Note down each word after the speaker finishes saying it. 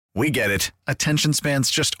We get it. Attention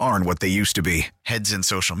spans just aren't what they used to be. Heads in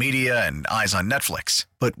social media and eyes on Netflix.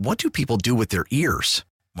 But what do people do with their ears?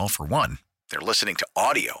 Well, for one, they're listening to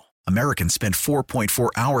audio. Americans spend 4.4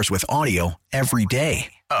 hours with audio every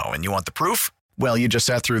day. Oh, and you want the proof? Well, you just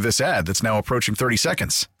sat through this ad that's now approaching 30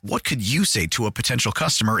 seconds. What could you say to a potential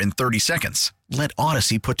customer in 30 seconds? Let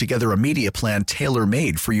Odyssey put together a media plan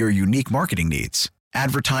tailor-made for your unique marketing needs.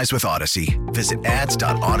 Advertise with Odyssey. Visit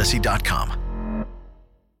ads.odyssey.com.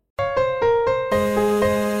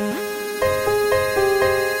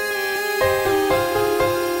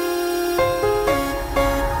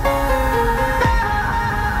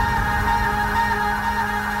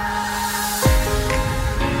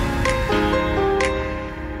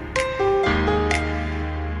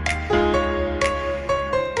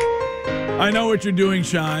 I know what you're doing,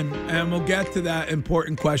 Sean, and we'll get to that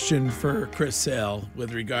important question for Chris Sale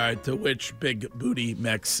with regard to which big booty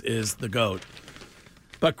mix is the GOAT.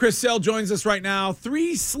 But Chris Sale joins us right now.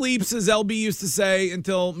 3 sleeps, as LB used to say,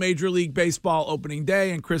 until Major League Baseball opening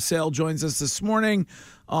day. And Chris Sale joins us this morning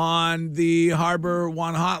on the Harbor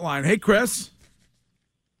One hotline. Hey, Chris.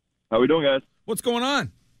 How we doing, guys? What's going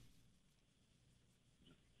on?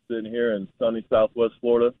 Sitting here in sunny Southwest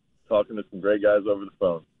Florida, talking to some great guys over the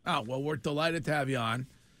phone. Oh, well, we're delighted to have you on.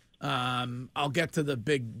 I'll get to the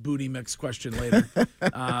big booty mix question later.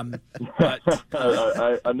 But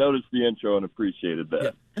I noticed the intro and appreciated that.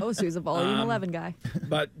 Yeah. Oh, so he's a volume 11 guy.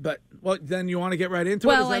 But well, then you want to get right into it?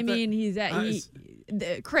 Well, I mean,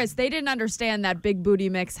 Chris, they didn't understand that big booty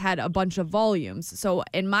mix had a bunch of volumes. So,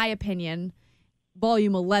 in my opinion,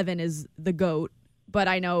 volume 11 is the GOAT. But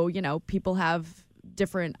I know, people have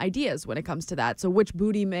different ideas when it comes to that. So, which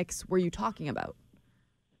booty mix were you talking about?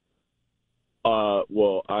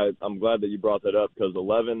 Well, I'm glad that you brought that up because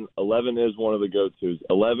 11 is one of the go-tos.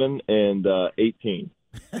 11 and 18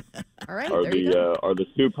 All right, are the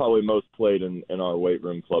 2 probably most played in our weight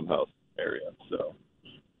room clubhouse area. So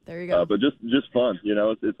there you go. But just fun,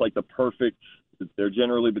 it's like the perfect. They're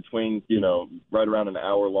generally between right around an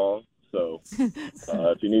hour long. So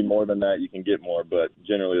if you need more than that, you can get more, but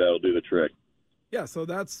generally that'll do the trick. Yeah, so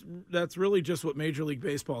that's really just what Major League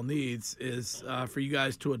Baseball needs is for you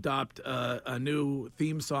guys to adopt a new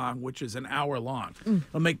theme song, which is an hour long.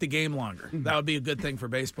 It'll make the game longer. That would be a good thing for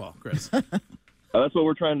baseball, Chris. That's what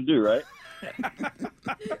we're trying to do, right?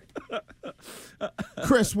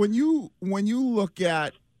 Chris, when you look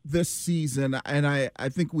at this season, and I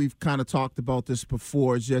think we've kind of talked about this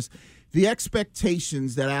before, is just the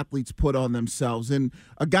expectations that athletes put on themselves. And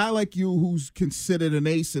a guy like you who's considered an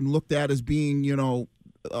ace and looked at as being,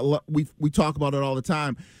 we talk about it all the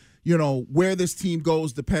time, where this team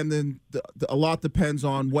goes, a lot depends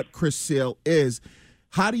on what Chris Sale is.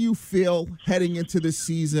 How do you feel heading into this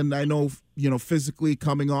season? I know, physically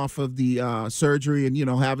coming off of the surgery and,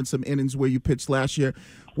 having some innings where you pitched last year.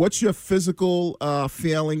 What's your physical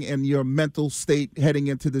feeling and your mental state heading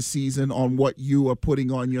into the season on what you are putting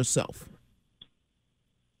on yourself?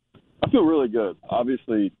 I feel really good.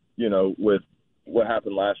 Obviously, with what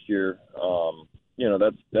happened last year,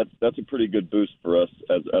 that's a pretty good boost for us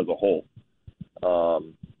as a whole.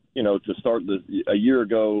 To start a year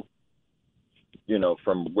ago,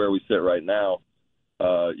 from where we sit right now,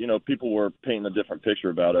 people were painting a different picture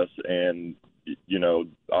about us, and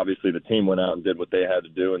obviously the team went out and did what they had to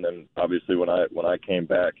do, and then obviously when I came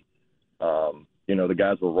back, the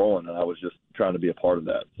guys were rolling, and I was just trying to be a part of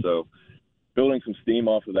that. So building some steam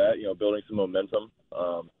off of that, building some momentum.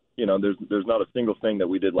 There's not a single thing that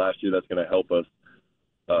we did last year that's going to help us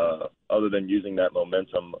other than using that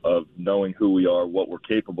momentum of knowing who we are, what we're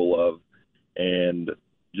capable of, and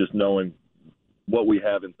just knowing what we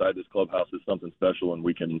have inside this clubhouse is something special, and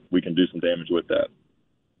we can do some damage with that.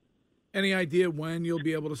 Any idea when you'll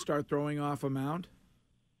be able to start throwing off a mound?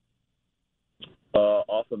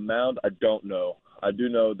 Off a mound, I don't know. I do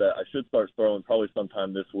know that I should start throwing probably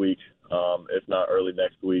sometime this week, if not early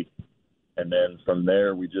next week. And then from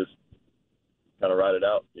there, we just kind of ride it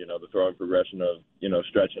out, the throwing progression of,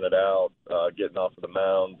 stretching it out, getting off of the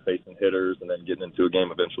mound, facing hitters, and then getting into a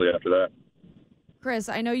game eventually after that. Chris,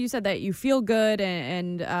 I know you said that you feel good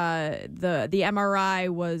and the MRI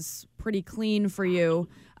was pretty clean for you.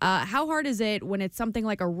 How hard is it when it's something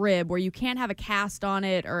like a rib where you can't have a cast on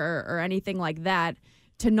it or anything like that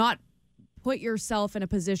to not put yourself in a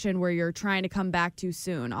position where you're trying to come back too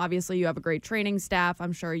soon? Obviously, you have a great training staff.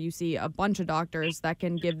 I'm sure you see a bunch of doctors that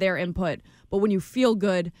can give their input. But when you feel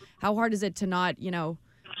good, how hard is it to not,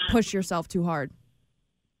 push yourself too hard?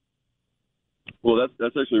 Well,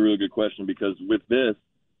 that's actually a really good question because with this,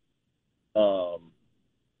 I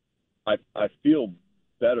feel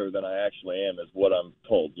better than I actually am is what I'm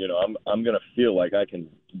told. You know, I'm going to feel like I can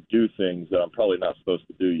do things that I'm probably not supposed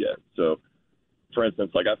to do yet. So, for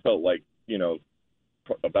instance, like I felt like, you know,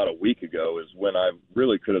 about a week ago is when I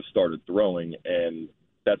really could have started throwing, and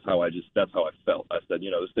that's how I felt. I said,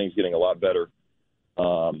 you know, this thing's getting a lot better.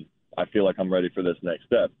 I feel like I'm ready for this next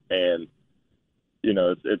step. And, you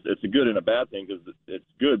know, it's a good and a bad thing, because it's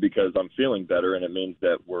good because I'm feeling better and it means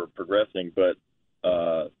that we're progressing. But,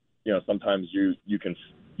 you know, sometimes you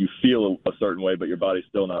feel a certain way, but your body's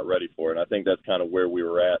still not ready for it. And I think that's kind of where we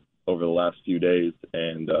were at over the last few days.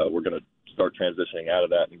 And we're going to start transitioning out of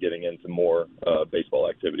that and getting into more baseball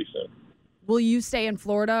activity soon. Will you stay in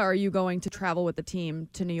Florida, or are you going to travel with the team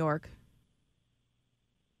to New York?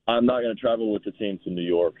 I'm not going to travel with the team to New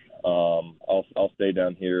York. I'll stay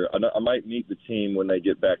down here. I might meet the team when they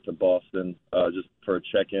get back to Boston, just for a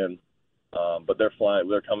check-in. But they're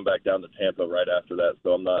coming back down to Tampa right after that.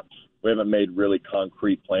 So we haven't made really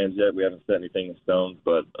concrete plans yet. We haven't set anything in stone,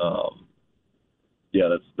 but yeah,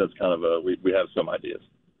 that's kind of we have some ideas.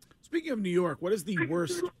 Speaking of New York, what is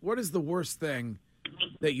the worst thing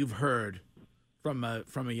that you've heard from a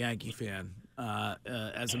Yankee fan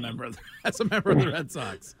as a member of the Red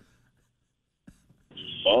Sox?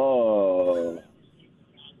 Oh,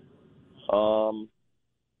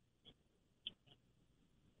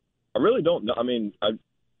 I really don't know. I mean,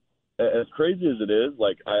 as crazy as it is,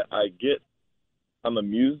 like I'm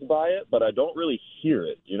amused by it, but I don't really hear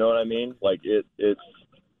it. You know what I mean? Like it's.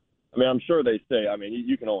 I mean, I'm sure they say. I mean,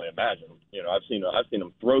 you can only imagine. You know, I've seen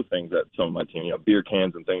them throw things at some of my team. You know, beer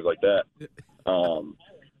cans and things like that.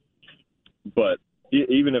 But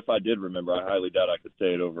even if I did remember, I highly doubt I could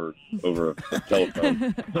say it over a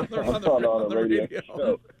telephone on a radio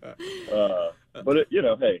show. But you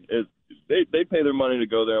know, hey, they pay their money to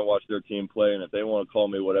go there and watch their team play, and if they want to call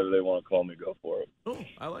me whatever they want to call me, go for it. Oh,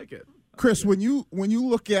 I like it. Chris, when you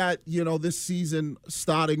look at, you know, this season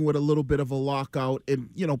starting with a little bit of a lockout, and,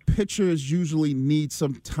 you know, pitchers usually need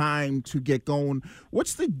some time to get going,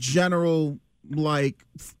 what's the general, like,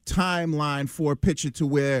 timeline for a pitcher to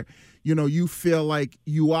where, you know, you feel like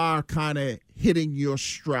you are kind of hitting your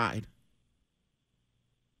stride?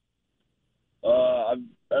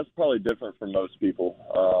 That's probably different for most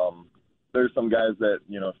people. There's some guys that,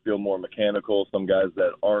 you know, feel more mechanical, some guys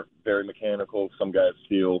that aren't very mechanical, some guys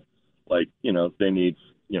feel like, you know, they need,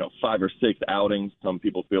 you know, 5 or 6 outings. Some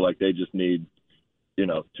people feel like they just need, you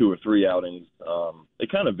know, 2 or 3 outings. It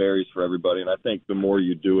kind of varies for everybody. And I think the more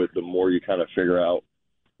you do it, the more you kind of figure out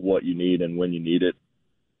what you need and when you need it.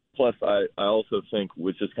 Plus, I also think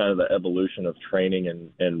with just kind of the evolution of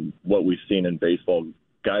training and what we've seen in baseball,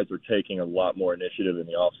 guys are taking a lot more initiative in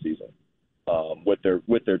the off season with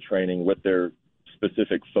their training, with their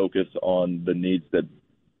specific focus on the needs that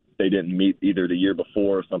they didn't meet either the year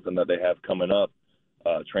before or something that they have coming up,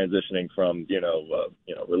 transitioning from,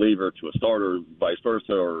 reliever to a starter, vice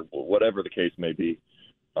versa, or whatever the case may be.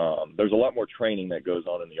 There's a lot more training that goes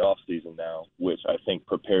on in the off season now, which I think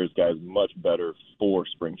prepares guys much better for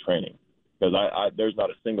spring training. Because there's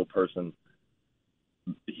not a single person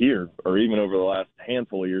here, or even over the last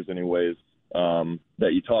handful of years anyways,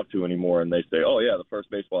 that you talk to anymore and they say, oh yeah, the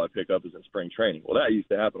first baseball I pick up is in spring training. Well, that used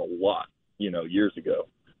to happen a lot, years ago.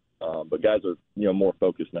 But guys are, more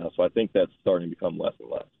focused now. So I think that's starting to become less and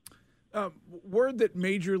less. Word that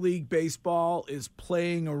Major League Baseball is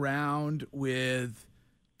playing around with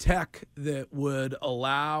tech that would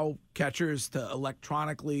allow catchers to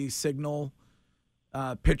electronically signal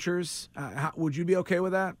pitchers. Would you be okay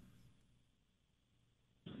with that?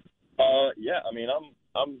 Yeah. I mean,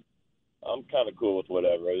 I'm kind of cool with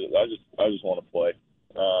whatever. I just want to play.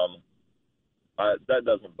 That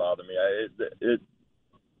doesn't bother me.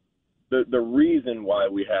 The reason why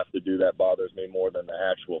we have to do that bothers me more than the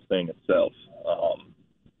actual thing itself.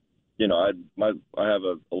 I have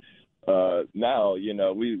now,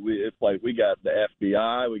 it's like we got the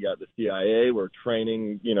FBI, we got the CIA, we're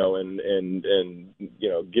training, and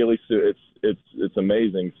ghillie suit. It's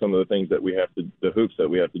amazing some of the things that we have to, the hoops that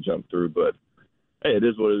we have to jump through. But hey, it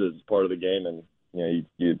is what it is. It's part of the game, and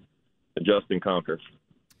you adjust and conquer.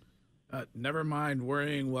 Never mind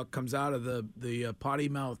worrying what comes out of the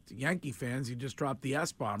potty-mouthed Yankee fans. You just dropped the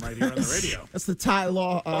S-bomb right here on the radio. That's the Ty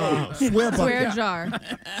Law swear jar.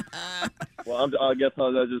 Well, I guess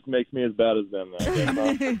that just makes me as bad as them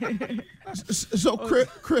now. So,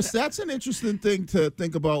 Chris, that's an interesting thing to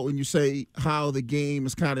think about when you say how the game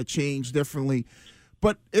has kind of changed differently.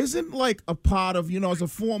 But isn't like a part of, as a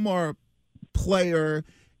former player,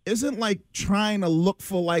 isn't like trying to look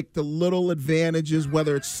for like the little advantages,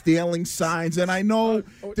 whether it's stealing signs? And I know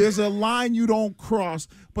there's a line you don't cross,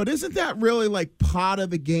 but isn't that really like part of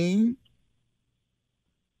the game?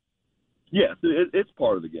 Yes, it's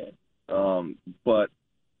part of the game. But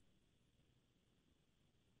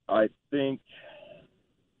I think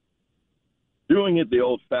doing it the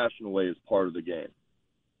old-fashioned way is part of the game.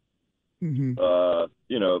 Mm-hmm.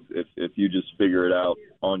 You know, if you just figure it out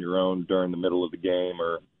on your own during the middle of the game,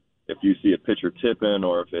 or if you see a pitcher tipping,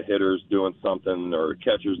 or if a hitter's doing something, or a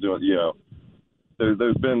catcher's doing, you know,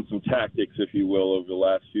 there's been some tactics, if you will, over the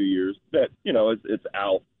last few years that, you know, it's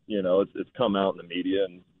out, you know, it's come out in the media,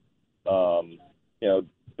 and you know,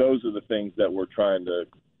 those are the things that we're trying to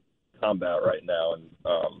combat right now. And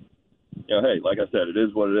you know, hey, like I said, it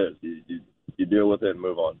is what it is. You deal with it and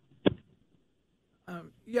move on.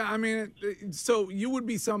 Yeah, I mean, so you would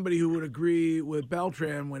be somebody who would agree with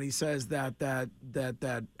Beltran when he says that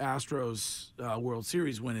Astros World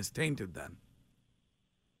Series win is tainted then.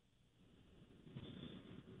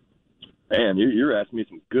 Man, you're asking me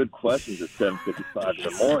some good questions at 7:55 in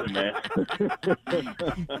the morning, man.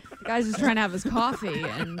 The guy's just trying to have his coffee,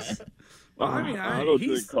 and Well, I mean, I don't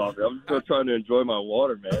drink coffee. I'm just trying to enjoy my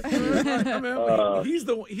water, man. he's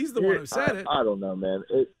the one who said it. I don't know, man.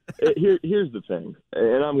 Here's the thing,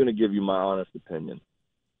 and I'm going to give you my honest opinion.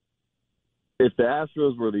 If the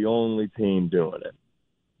Astros were the only team doing it,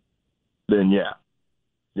 then yeah,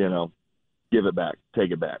 you know, give it back,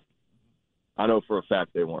 take it back. I know for a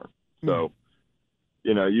fact they weren't. So,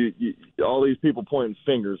 you know, you all these people pointing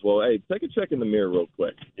fingers. Well, hey, take a check in the mirror real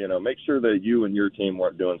quick. You know, make sure that you and your team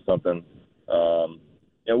weren't doing something.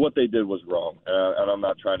 You know, what they did was wrong, and I'm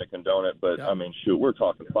not trying to condone it. But I mean, shoot, we're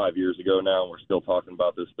talking 5 years ago now, and we're still talking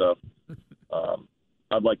about this stuff.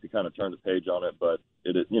 I'd like to kind of turn the page on it, but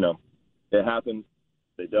you know, it happened.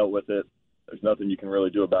 They dealt with it. There's nothing you can really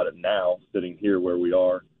do about it now, sitting here where we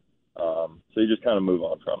are. So you just kind of move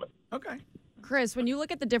on from it. Okay. Chris, when you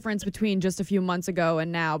look at the difference between just a few months ago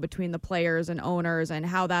and now, between the players and owners and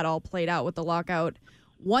how that all played out with the lockout,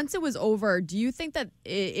 once it was over, do you think that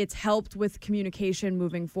it's helped with communication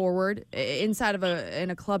moving forward? Inside of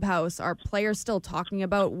in a clubhouse, are players still talking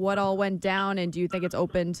about what all went down, and do you think it's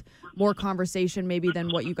opened more conversation maybe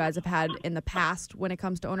than what you guys have had in the past when it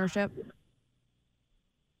comes to ownership?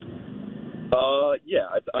 Yeah,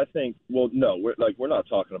 I think. Well, no, we're not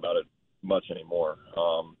talking about it much anymore.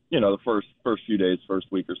 You know, the first few days,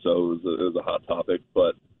 first week or so, it was a hot topic.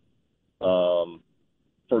 But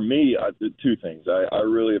for me, I did two things. I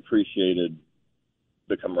really appreciated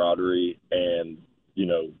the camaraderie and, you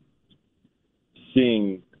know,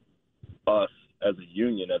 seeing us as a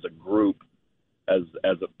union, as a group, as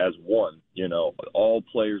one. You know, all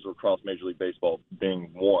players across Major League Baseball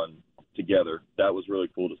being one together. That was really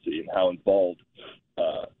cool to see, and how involved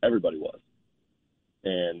everybody was.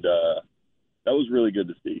 And that was really good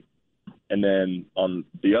to see. And then on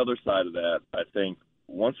the other side of that, I think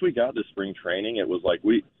once we got to spring training, it was like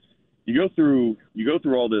you go through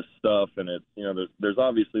all this stuff, and it's, you know, there's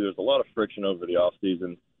obviously a lot of friction over the off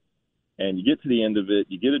season, and you get to the end of it,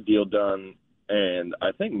 you get a deal done, and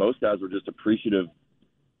I think most guys were just appreciative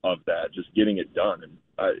of that, just getting it done. And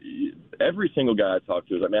every single guy I talked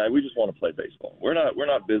to was like, man, we just want to play baseball. We're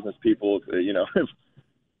not business people, you know.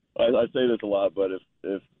 I say this a lot, but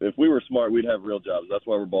if we were smart, we'd have real jobs. That's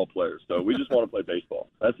why we're ball players. So we just want to play baseball.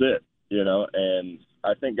 That's it, you know. And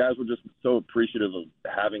I think guys were just so appreciative of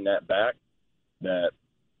having that back that,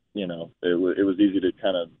 you know, it was easy to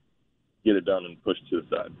kind of get it done and push it to the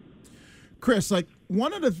side. Chris, like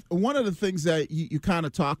one of the things that you kind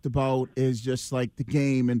of talked about is just like the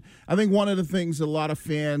game, and I think one of the things a lot of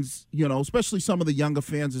fans, you know, especially some of the younger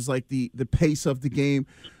fans, is like the pace of the game.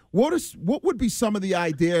 What would be some of the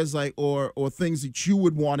ideas, like, or things that you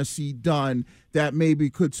would want to see done that maybe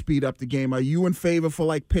could speed up the game? Are you in favor for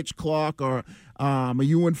like pitch clock, or are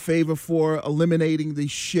you in favor for eliminating the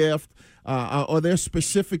shift? Are there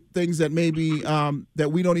specific things that maybe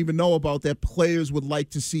that we don't even know about that players would like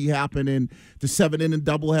to see happen in the 7-inning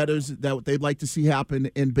doubleheaders that they'd like to see happen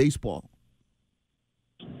in baseball?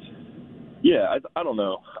 Yeah, I don't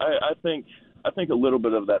know. I think a little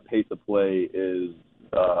bit of that pace of play is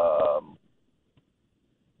a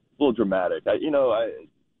little dramatic. I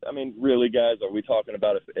mean, really, guys, are we talking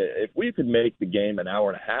about if we could make the game an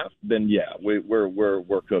hour and a half? Then yeah,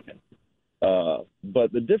 we're cooking.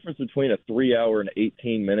 But the difference between a 3-hour and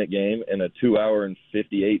 18-minute game and a 2-hour and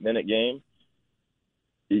 58-minute game,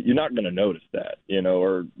 you're not going to notice that, you know,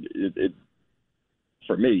 or it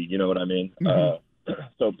for me, you know what I mean? Mm-hmm.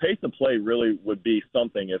 So pace of play really would be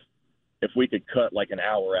something if we could cut like an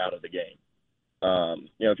hour out of the game.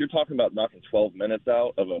 You know, if you're talking about knocking 12 minutes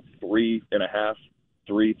out of a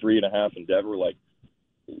 3.5 endeavor, like,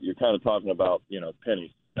 you're kind of talking about, you know,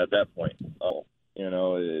 pennies at that point. You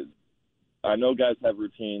know, I know guys have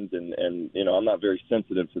routines, and you know, I'm not very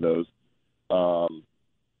sensitive to those.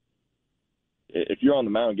 If you're on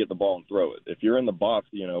the mound, get the ball and throw it. If you're in the box,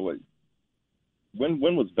 when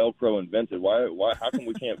was Velcro invented? Why? How come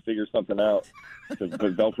we can't figure something out to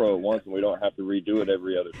put Velcro at once and we don't have to redo it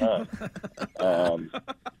every other time?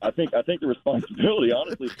 I think the responsibility,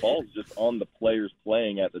 honestly, falls just on the players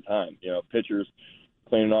playing at the time. Pitchers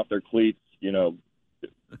cleaning off their cleats,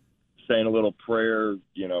 saying a little prayer,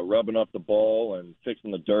 rubbing up the ball and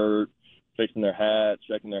fixing the dirt, fixing their hat,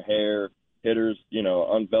 checking their hair. Hitters,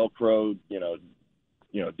 unvelcroed,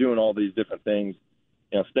 doing all these different things.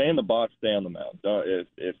 Stay in the box, stay on the mound.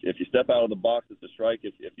 If you step out of the box, it's a strike.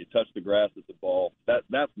 If you touch the grass, it's a ball.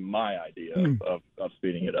 That's my idea of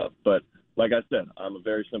speeding it up. But like I said, I'm a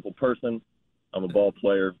very simple person. I'm a ball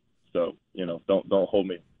player, so don't hold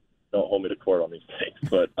me to court on these things.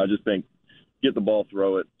 But I just think get the ball,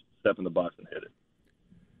 throw it, step in the box, and hit it.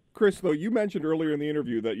 Chris, though, you mentioned earlier in the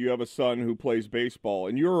interview that you have a son who plays baseball,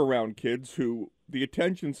 and you're around kids who the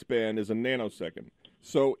attention span is a nanosecond.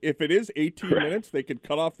 So if it is 18 minutes, they could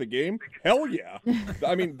cut off the game. Hell yeah.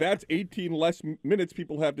 I mean, that's 18 less minutes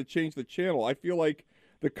people have to change the channel. I feel like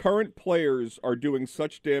the current players are doing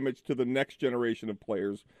such damage to the next generation of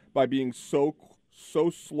players by being so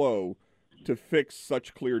slow to fix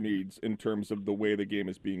such clear needs in terms of the way the game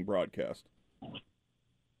is being broadcast.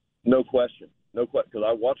 No question. No question, because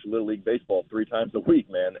I watch Little League baseball 3 times a week,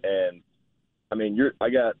 man. And I mean, I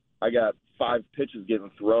got 5 pitches getting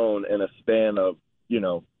thrown in a span of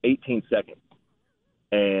 18 seconds,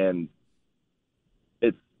 and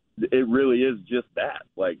it really is just that.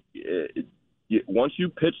 Like, once you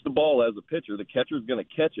pitch the ball as a pitcher, the catcher's going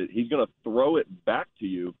to catch it. He's going to throw it back to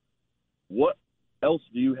you. What else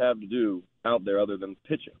do you have to do out there other than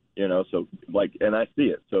pitching? So and I see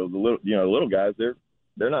it. So the little guys,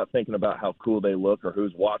 they're not thinking about how cool they look or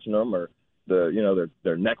who's watching them or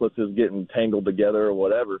their necklaces getting tangled together or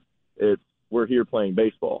whatever. We're here playing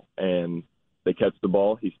baseball, and they catch the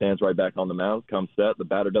ball. He stands right back on the mound, comes set. The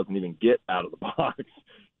batter doesn't even get out of the box.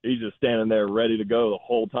 He's just standing there ready to go the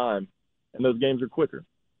whole time, and those games are quicker.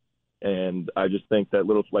 And I just think that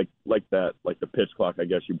little like the pitch clock, I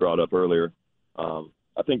guess you brought up earlier.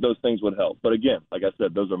 I think those things would help. But again, like I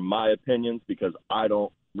said, those are my opinions because I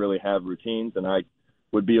don't really have routines, and I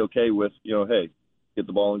would be okay with, hey, get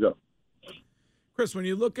the ball and go. Chris, when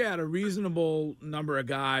you look at a reasonable number of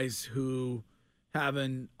guys who have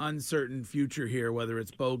an uncertain future here, whether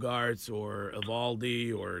it's Bogaerts or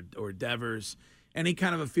Eovaldi or Devers, any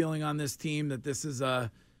kind of a feeling on this team that this is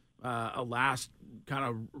a last kind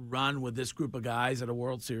of run with this group of guys at a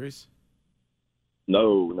World Series?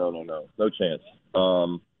 No chance.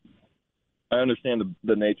 I understand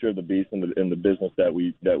the nature of the beast and the business that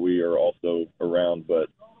we are also around, but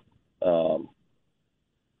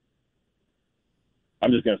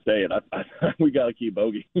I'm just gonna say it. We got to keep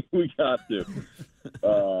Bogey. We got to.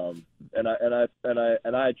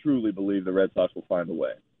 And I truly believe the Red Sox will find a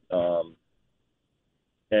way.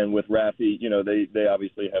 And with Rafi, they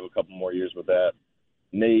obviously have a couple more years with that.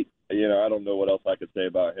 Nate, I don't know what else I could say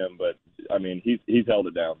about him, but I mean, he's held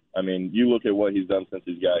it down. I mean, you look at what he's done since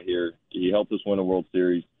he's got here. He helped us win a World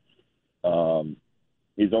Series.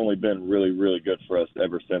 He's only been really, really good for us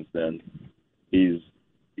ever since then. He's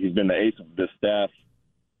been the ace of this staff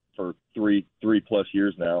for three plus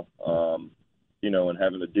years now. And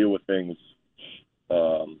having to deal with things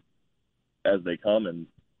as they come and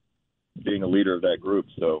being a leader of that group.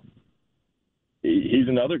 So he's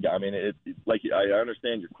another guy. I mean, I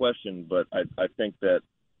understand your question, but I think that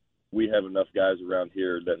we have enough guys around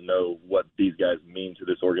here that know what these guys mean to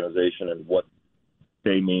this organization and what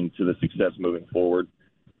they mean to the success moving forward.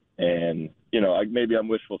 And, maybe I'm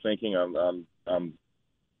wishful thinking. I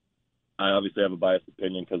obviously have a biased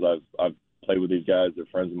opinion because I've played with these guys. They're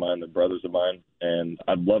friends of mine. They're brothers of mine. And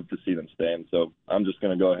I'd love to see them stay. And so I'm just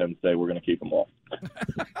going to go ahead and say we're going to keep them all.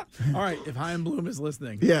 All right. If Chaim Bloom is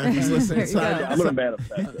listening. Yeah, he's listening. I'm going to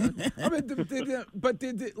manifest it. I mean, did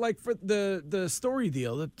for the Story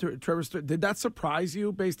deal, the Trevor Story, did that surprise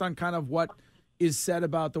you based on kind of what is said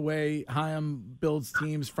about the way Chaim builds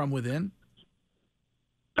teams from within?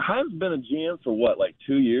 Chaim's been a GM for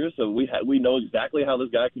 2 years, so we know exactly how this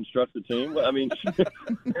guy constructs a team. I mean,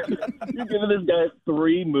 you're giving this guy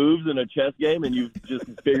 3 moves in a chess game, and you've just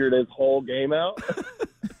figured his whole game out.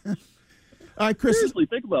 All right, Chris. Seriously,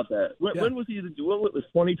 think about that. When was he? What was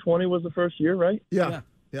 2020 was the first year, right? Yeah.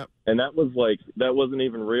 Yep. And that wasn't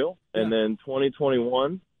even real. And then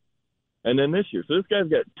 2021. And then this year. So this guy's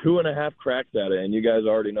got 2.5 cracks at it, and you guys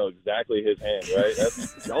already know exactly his hand, right?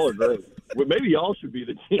 Y'all are great. Well, maybe y'all should be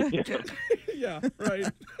the team. Yeah, right.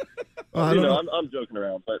 I'm joking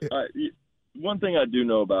around, but one thing I do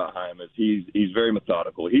know about Chaim is he's very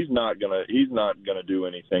methodical. He's not gonna do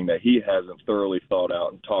anything that he hasn't thoroughly thought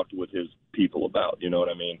out and talked with his people about. You know what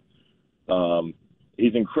I mean?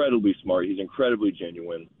 He's incredibly smart. He's incredibly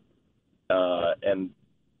genuine, and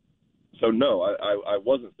so no, I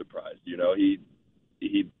wasn't surprised. You know, he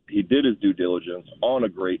did his due diligence on a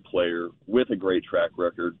great player with a great track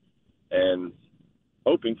record, and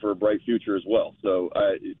hoping for a bright future as well. So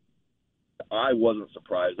I wasn't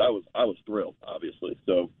surprised. I was thrilled, obviously.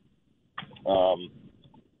 So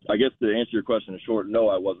I guess to answer your question in short, no,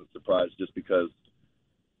 I wasn't surprised just because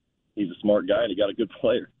he's a smart guy and he got a good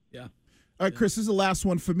player. Yeah. All right, Chris, this is the last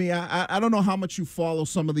one for me. I don't know how much you follow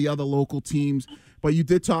some of the other local teams, but you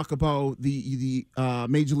did talk about the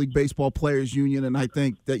Major League Baseball Players Union, and I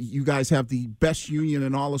think that you guys have the best union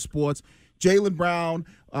in all of sports. Jaylen Brown,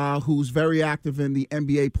 who's very active in the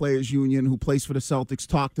NBA Players Union, who plays for the Celtics,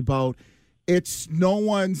 talked about it's no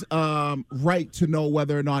one's right to know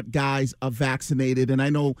whether or not guys are vaccinated. And I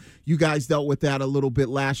know you guys dealt with that a little bit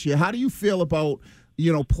last year. How do you feel about,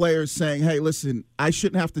 players saying, hey, listen, I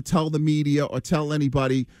shouldn't have to tell the media or tell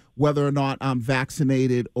anybody whether or not I'm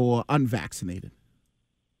vaccinated or unvaccinated?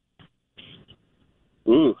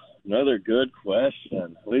 Ooh, another good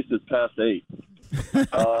question. At least it's past 8.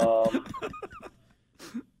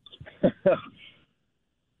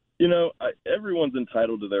 Everyone's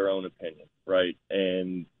entitled to their own opinion, right?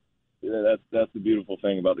 And that's the beautiful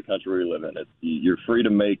thing about the country we live in. You're free to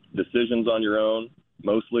make decisions on your own,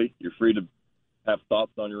 mostly. You're free to have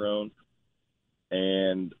thoughts on your own.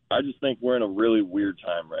 And I just think we're in a really weird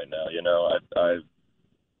time right now.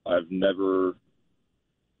 I've never,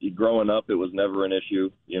 growing up, it was never an issue.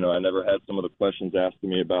 I never had some of the questions asked to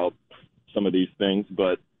me about some of these things,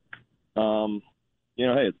 but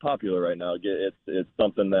hey, it's popular right now. It's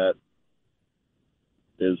something that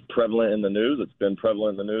is prevalent in the news. It's been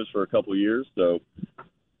prevalent in the news for a couple of years. So,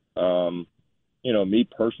 me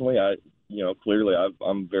personally, clearly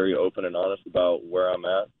I'm very open and honest about where I'm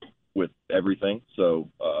at with everything. So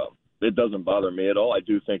it doesn't bother me at all. I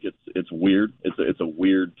do think it's weird. It's a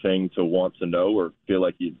weird thing to want to know or feel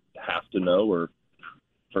like you have to know, or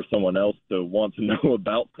for someone else to want to know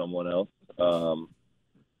about someone else.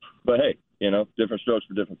 But hey, different strokes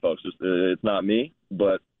for different folks. It's not me,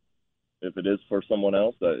 but if it is for someone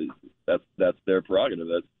else, that's their prerogative.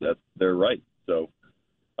 That's their right. So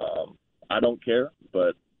I don't care,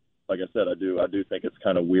 but like I said, I do think it's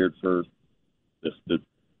kind of weird for the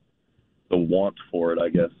want for it, I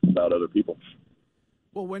guess, about other people.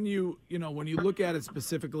 Well, when you look at it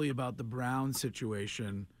specifically about the Brown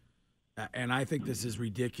situation, and I think this is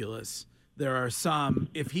ridiculous. There are some,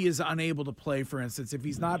 if he is unable to play, for instance, if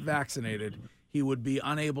he's not vaccinated, he would be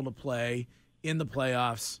unable to play in the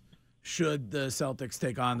playoffs should the Celtics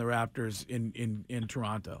take on the Raptors in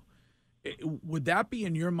Toronto. Would that be,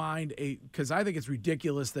 in your mind, because I think it's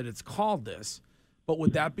ridiculous that it's called this, but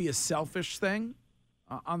would that be a selfish thing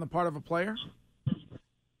on the part of a player?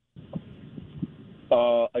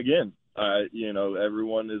 Again,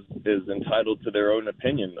 everyone is entitled to their own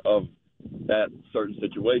opinion of that certain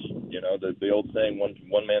situation. The old saying,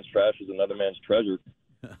 one man's trash is another man's treasure.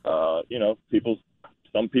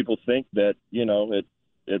 Some people think that,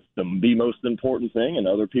 it's the most important thing, and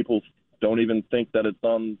other people don't even think that it's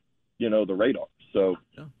on, the radar. So,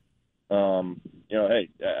 hey,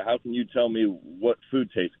 how can you tell me what food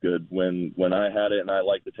tastes good when I had it and I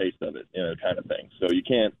like the taste of it, kind of thing. So you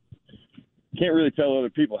can't really tell other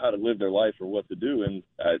people how to live their life or what to do. And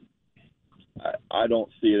I don't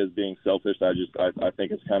see it as being selfish. I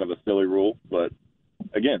think it's kind of a silly rule, but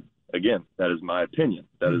again, that is my opinion.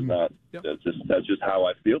 That is not, that's just how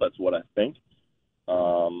I feel. That's what I think.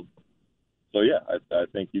 So yeah, I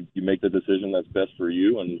think you make the decision that's best for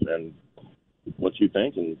you and what you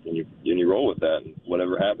think, and you roll with that, and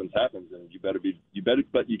whatever happens, and you better be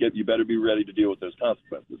ready to deal with those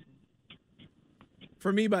consequences.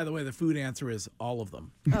 For me, by the way, the food answer is all of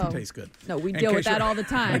them. Taste good. No, we deal with that all the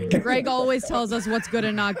time. Greg always tells us what's good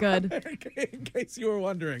and not good. In case you were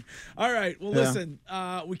wondering. All right. Well, listen,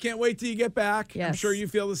 we can't wait till you get back. Yes. I'm sure you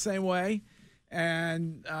feel the same way.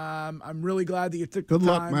 And I'm really glad that you took the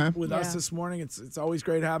time with us this morning. It's always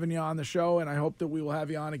great having you on the show, and I hope that we will have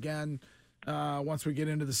you on again once we get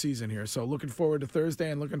into the season here. So looking forward to Thursday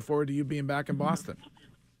and looking forward to you being back in Boston.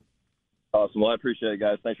 Awesome. Well, I appreciate it,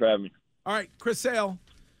 guys. Thanks for having me. All right, Chris Sale,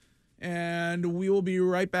 and we will be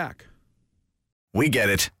right back. We get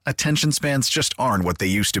it. Attention spans just aren't what they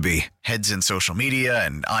used to be. Heads in social media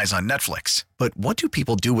and eyes on Netflix. But what do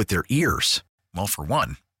people do with their ears? Well, for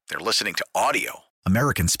one, they're listening to audio.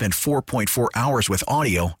 Americans spend 4.4 hours with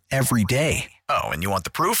audio every day. Oh, and you want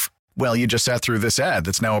the proof? Well, you just sat through this ad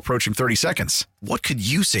that's now approaching 30 seconds. What could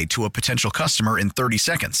you say to a potential customer in 30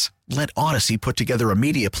 seconds? Let Odyssey put together a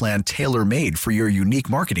media plan tailor-made for your unique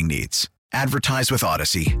marketing needs. Advertise with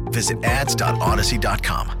Odyssey. Visit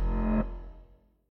ads.odyssey.com.